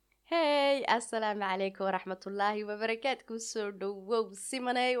السلام عليكم ورحمة الله وبركاته كسودو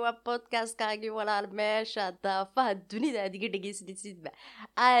وسيماني وبودكاست كاغي ولا ماشا دافها الدنيا دي dhegeysid ba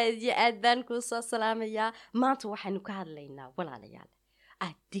aad iyo aad baan ku soo salaamayaa maanta waxaanu ka hadlaynaa walaalayaal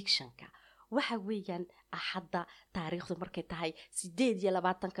addictionka waxa weeyaan axadda taariikhdu markay tahay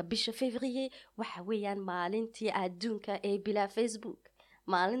 28 bisha February waxa weeyaan maalintii adduunka ee bila Facebook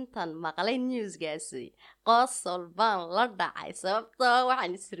maalintan maqlay newsgaasi qosol baan la dhacay sababtoo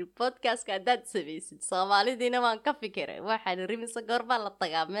waxaan isri podcastka dad samaysid Soomaalidiina waan ka fikiray waxaan rimisa goorba la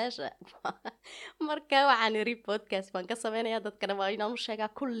tagaa meesha marka waxaan iri podcast baan ka sameeyaa dadkana waa inaan u sheegaa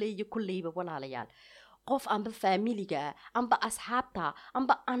kulleyba walaalayaal qof amba familiga amba asxaabta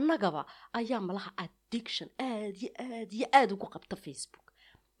amba annagaba ayaa malaha addiction aad ugu qabta Facebook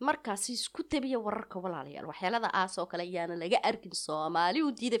markaasi isku tabiya wararka walaalayaal waxyeelada aasoo kale ayaana laga arkin Soomaali u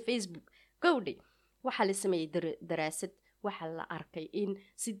diida Facebook gowdhi waxa la sameeyay daraasad waxa la arkay in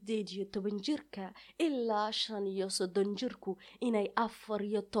 18 jirka ilaa 35 jirku inay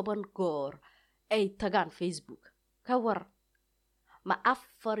 14 goor ay tagaan Facebook ka war ma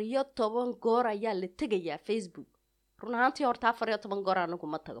 14 goor ayaa la tagayaa Facebook run ahaantii horta 14 goor anagu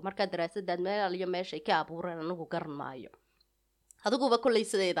ma tago marka daraasaddan meel iyo meesha ay ka abuureen anagu garan maayo aduguba kulley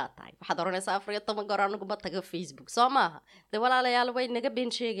sideedaa tahay waxaad oranaysaa 14 goor anagu ma tago Facebook soo maaha de walaalayaal way naga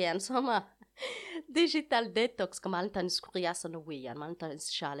been sheegayaan soo maaha digital detox ka maalintan isku qiyaasano weeyaan maalintan is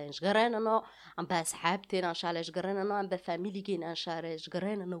challenge garanano amba asxaabteena aan challenge garanano amba familigeena aan challenge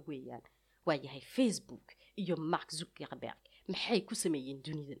garanano weeyaan waayahay Facebook iyo Mark Zuckerberg maxay ku sameeyeen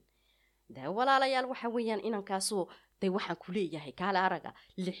dunidan de walaalayaal waxa weeyaan inankaasoo de waxaan ku leeyahay kaala araga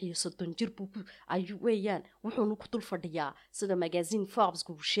 36 jir buu ayuu weeyaan wuxuu ku dul fadhiyaa sida magazine Forbes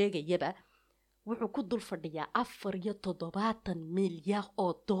ku sheegayaba wuxuu ku dul fadhiyaa 4.7 milyan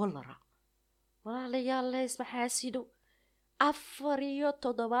oo dollar walaalayaal isma xaasido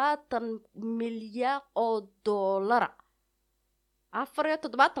 4.7 milyan oo dollar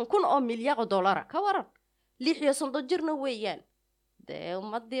 4.7 kun oo milyan oo dollar ka waran 36 jirna weeyaan de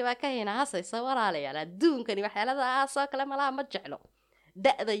ummadii baa ka hina hasaysa walaalayaal adduunkani waxyeelada aasoo kale malaha ma jeclo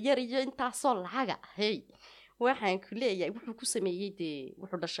da'da yar iyo intaasoo lacaga hey waxaan ku leeyahay wuxuu ku sameeyay de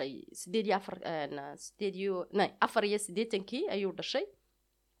wuxuu dhashay 84 ayuu dhashay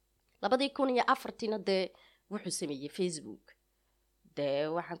 2004 de wuxuu sameeyay Facebook de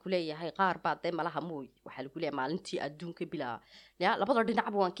waxaan ku leeyahay qaar baa de malaha mooy waxa lagu leeyahay maalintii adduunka bila ya labada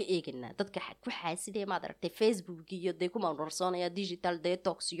dhinacba waan ka eegnaa dadka ku xaasidee ma aragtay Facebook iyo de kuma norsoonaya digital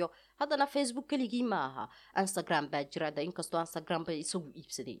detox iyo hadana Facebook kaligii ma aha Instagram baa jira de inkastoo Instagram ba isagu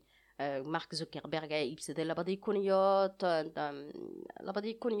iibsaday Mark Zuckerberg ayaa iibsaday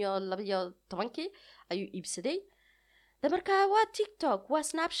 2012 ayuu iibsaday marka waa TikTok waa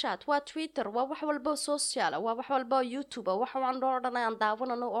Snapchat waa Twitter waa wax walba social waa wax walba YouTube wax waan dooranayaan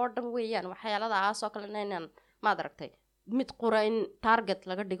daawanano oo dhan weeyaan waxyeelada aasoo kale inaan ma aragtay mid qorayn target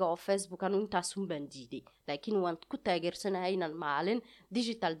laga dhigo oo Facebook anu intaas un baan diiday laakiin waan ku taageersanahay inaan maalin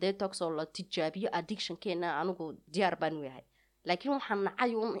digital detox oo la tijaabiyo addiction keena anigu diyaar baan u yahay laakiin waxaan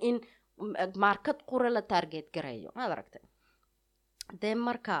nacay in market qora la target gareeyo ma aragtay de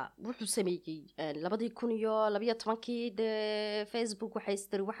marka wuxuu sameeyay 2012 de Facebook waxay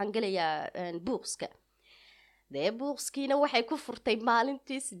istir waxaan galayaa buuqska de buuqskiina waxay ku furtay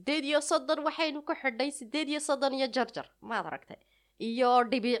maalintii 8 waxaynu ku xidhay 8 iyo jarjar ma aragtay iyo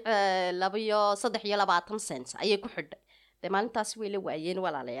dhibic 23 cents ayay ku xidhay de maalintaas way la waayeen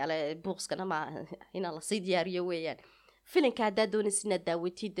walaalayaal buuqskana ma ina la sii diyaariyo weeyaan filinka hadda doonaysiina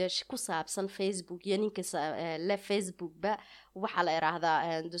daawatid ku saabsan Facebook iyo ninka la Facebook ba waxa la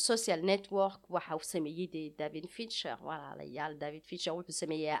yiraahdaa the social network waxa uu sameeyay David Fincher walaalayaal David Fincher wuxuu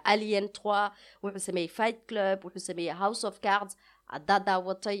sameeyay Alien 3 wuxuu sameeyay Fight Club wuxuu sameeyay House of Cards hadda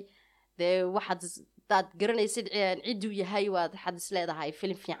daawatay de waxaad dad garanaysid cid uu yahay waad xadis leedahay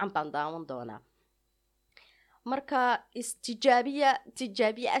film fiican baan daawan doonaa marka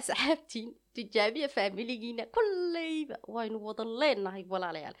tijaabiya asxaabtiin tijaabiya familigiina kulleyba waynu wada leenahay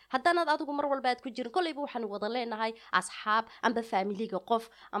walaalayaal haddana adigu mar walba aad ku jirin kulleyba waxaanu wada leenahay asxaab amba familiga qof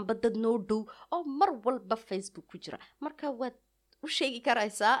amba dad noo dhow oo mar walba Facebook ku jira marka waad u sheegi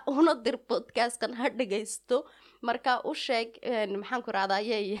karaysaa una dir podcastkan ha dhageysto marka u sheeg maxaan ku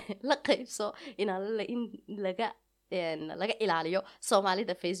raadayay la qaybso in laga ilaaliyo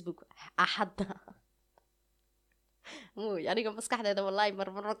Soomaalida Facebook axadda aniga maskaxdeeda wallahi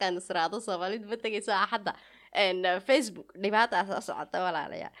markaan israado Soomaalidu ma tagayso axadda Facebook dhibaataas socota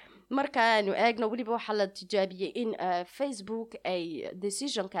walaalayaal markaanu eegno waliba waxa la tijaabiyay in Facebook ay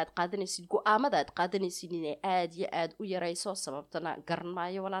decision-ka aad qaadanaysid go'aamada aad qaadanaysid in aad iyo aad u yareyso sababtana garan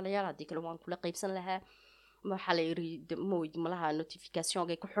maayo walaalayaal hadii kale waan kula qaybsan lahaa waxaa la yiri moyd malaha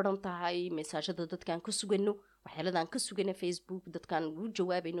notificationka ku xiran tahay message-da dadkan ku sugano waxyaaladan ka sugana Facebook dadkan ugu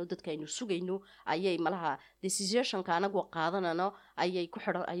jawaabayno dadkaynu sugayno ayay malaha decision-ka anagu qaadanano ayay ku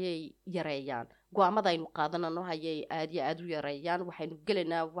xiran ayay yareeyaan go'aamada aynu qaadanano ayay aad u yareeyaan waxaynu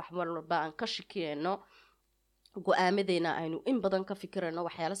gelaynaa wax walba aan ka shakiyayno go'aamadeena aynu in badan ka fikirayno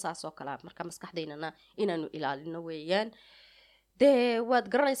waxyaalo saas oo kale marka maskaxdeynana inaanu ilaalino weeyaan dee waad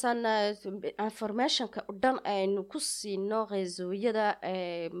garanaysaan informationka dhan aynu ku siino reesooyada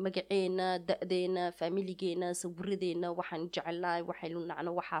magaceena da-deena familigeena sawiradeena waxaan jecelnahay waxaynu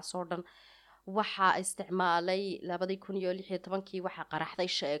nacno waxaasoo dhan waxaa isticmaalay 2016 waxaa qaraxday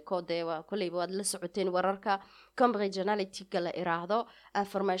sheeko dee kolleyba waad la socoteen wararka Cambridge Analytica la iraahdo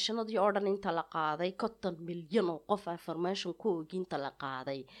informationadii oo dhan inta la qaaday 50 milyan oo qof information ku oginta la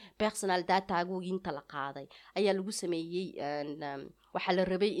qaaday personal data oginta la qaaday ayaa lagu sameeyay waxaa la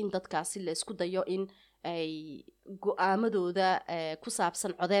rabay in dadkaasi la isku dayo in ay go'aamadooda ku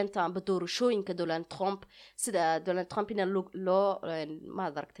saabsan codeynta amba doorashooyinka Donald Trump sida Donald Trump in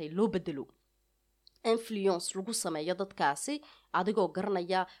loo bedelo influence lagu sameeyo dadkaasi adigoo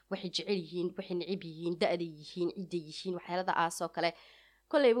garanaya waxay jecel yihiin waxay necib yihiin da'da yihiin cid yihiin waxyaalada aas oo kale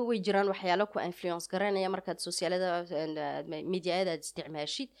kolleyba way jiraan waxyaalo ku influence garanaya markaad socialada media-da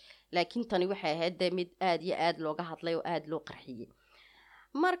isticmaashid laakiin tani waxay ahayd mid aad iyo aad looga hadlay oo aad loo qarxiyay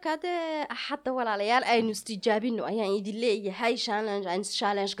marka hadda walaalayaal aynu istijaabino ayaan idin leeyahay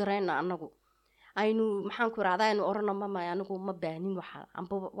challenge garayna anagu aynu maxaan ku raacdaa aynu orano mama anigu ma baanin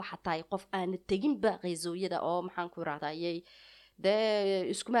waxa tahay qof aan teginba reesooyada oo maxaan ku raacdaayay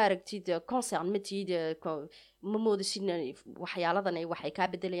iskuma aragtid concern matid ma moodisin waxyaaladan ay waxay ka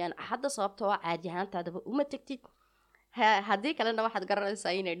bedelayaan hadda sababtoo caadi ahaantaadaba uma tagtid haddii kalena waxaad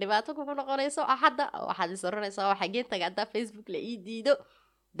garanaysaa inay dhibaato kugu noqonayso hadda waxaad is oranaysaa waxa geentaga haddaa Facebook la ii diido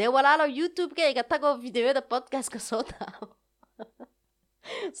dee walaalo YouTube-kayga tagoo videoyada podcast-ka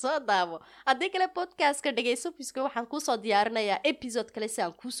soo daabo haddii kale podcast-ka dhegayso fiska waxaan kuusoo diyaarinayaa episode kale si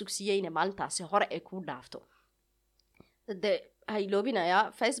aan kuu sugsiyeyna maalintaasi hore ay kuu dhaafto dee hayloobinayaa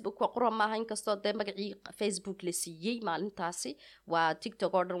Facebook waa qura maaha inkastoo dee magacii Facebook la siiyey maalintaasi waa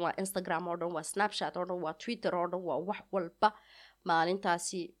TikTok oo dhan waa Instagram oo dhan waa Snapchat oo dhan waa Twitter oo dhan waa wax walba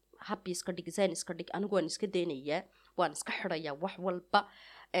maalintaasi happy iska dhig zayn iska dhig anigu waan iska daynayaa waan iska xidhayaa wax walba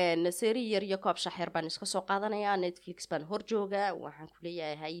seeri yar iyo koob shaxeer baan iska soo qaadanayaa Netflix baan hor joogaa waxaan ku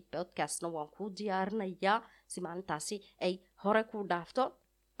leeyahay podcastna waan kuu diyaarinayaa si maalintaasi ay hore ku dhaafto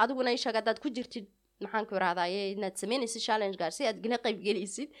adiguna ishaga hadaad ku jirtid maxaan ku raadayay inaad sameynaysid challenge gaar si aad gala qayb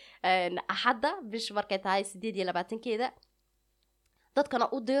gelaysid axadda bish markay tahay 28-keeda dadkana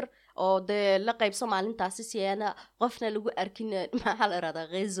u dir oo dee la qaybso maalintaasi si aana qofna lagu arkin maxaa la raada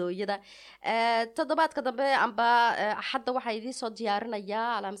reesooyada toddobaadka dambe amba axadda waxaa idiin soo diyaarinayaa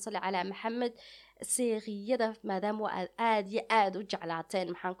allahumma salli calaa maxamed seeriyada maadaama aad iyo aad u jeclaateen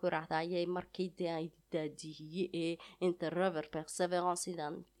maxaan ku raadayay markii dee daadihiye ee interrover perseverance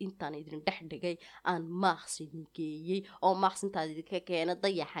intaan idin dhex dhigay aan Mars idin geeyey oo Mars intaan idinka keena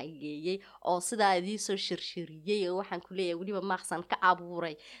dayaxa geeyey oo sidaa idiin soo shirshiriyey oo waxaan ku leeyahay weliba Marsan ka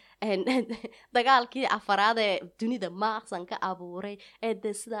abuuray dagaalkii afaraad ee dunida Marsan ka abuuray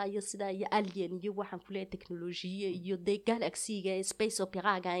ee sidaa iyo alien iyo waxaan ku leeyahay teknolojiya iyo galaxy-ga space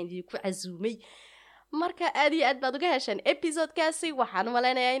opera-ga idinku casuumay marka aad iyo aad baad uga hesheen episode-kaasi waxaan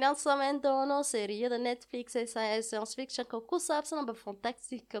maleynayaa inaan sameyn doono seeriyada Netflix ee science fiction-ka ku saabsan amba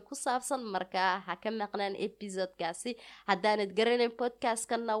fantastic-ka ku saabsan marka ha ka maqnaan episode-kaasi haddaanad garanayn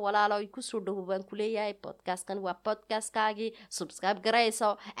podcast-kana walaalo ay ku soo dhowaan ku leeyahay podcast-kan waa podcast-kaagii subscribe garayso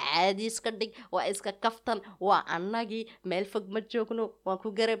caadi iska dhig waa iska kaftan waa annagii meel fog ma joogno waan ku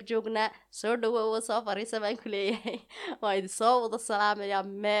garab joognaa soo dhawow soo fariisa baan ku leeyahay waa idin soo wada salaamayaa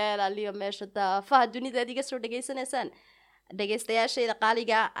meel aliyo meesha daafaha dunida iga soo dhageysanaysaan dhageystayaashayda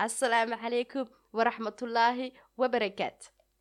qaaliga assalaamu calaykum waraxmatullaahi wabarakaatu